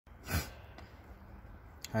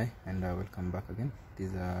Hi and welcome back again. This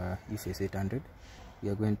is UFace800. We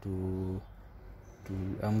are going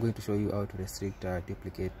I'm going to show you how to restrict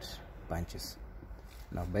duplicate punches.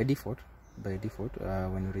 Now by default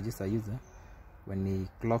when you register a user, when he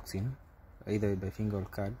clocks in either by finger or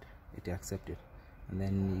card, it accepts it, and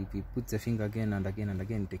then if he puts the finger again and again and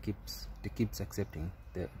again, it keeps accepting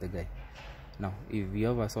the guy. Now if you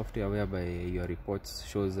have a software whereby your reports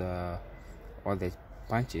shows all the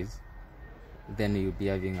punches, then you'll be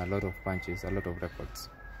having a lot of punches, a lot of records.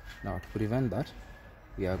 Now to prevent that,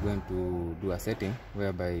 we are going to do a setting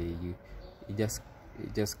whereby you just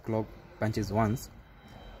clock punches once,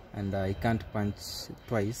 and I can't punch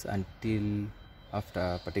twice until after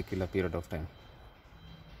a particular period of time.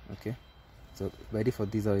 Okay, so by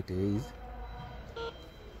default this is how it is.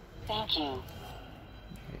 Thank you.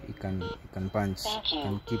 You can punch, you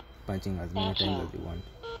can keep punching as many times as you want.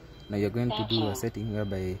 Now you're going to do a setting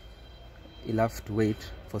whereby you'll have to wait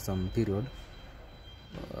for some period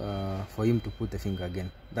for him to put the finger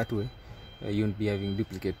again. That way you won't be having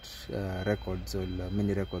duplicate records or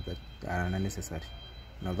many records that are unnecessary.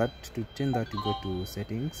 Now to change that, you go to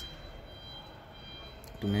settings,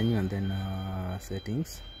 to menu, and then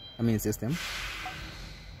system.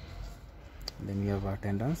 Then you have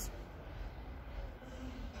attendance.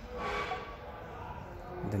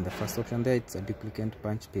 Then the first option there, it's a duplicate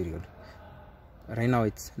punch period. Right now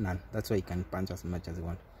it's none, that's why you can punch as much as you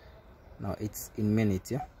want. Now it's in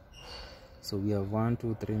minutes, yeah, so we have 1,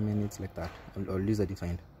 2, 3 minutes like that, or user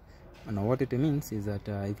defined. And now what it means is that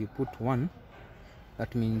if you put 1,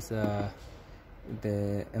 that means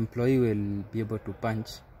the employee will be able to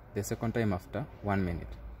punch the second time after 1 minute.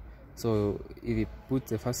 So if he puts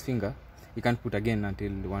the first finger, he can't put again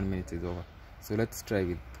until 1 minute is over. So let's try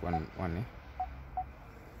with one.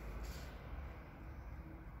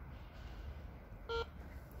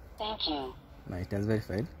 Thank you. Now it has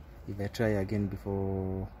verified. If I try again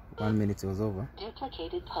before 1 minute was over,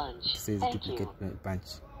 Duplicated punch. It says duplicate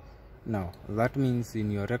punch. Now that means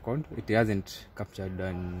in your record it hasn't captured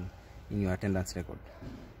in your attendance record,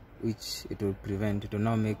 which it will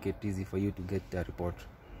now make it easy for you to get the report.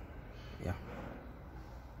 Yeah.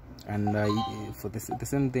 And for the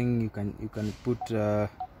same thing, you can put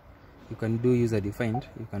you can do user defined.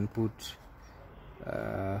 You can put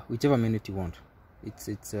whichever minute you want. It's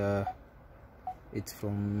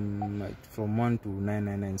from 1 to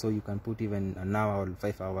 999, so you can put even an hour or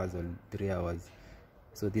 5 hours or 3 hours.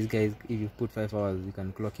 So these guys, if you put 5 hours, you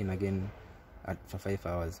can clock in again for 5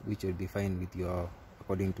 hours, which will be fine with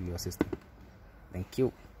according to your system. Thank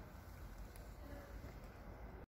you.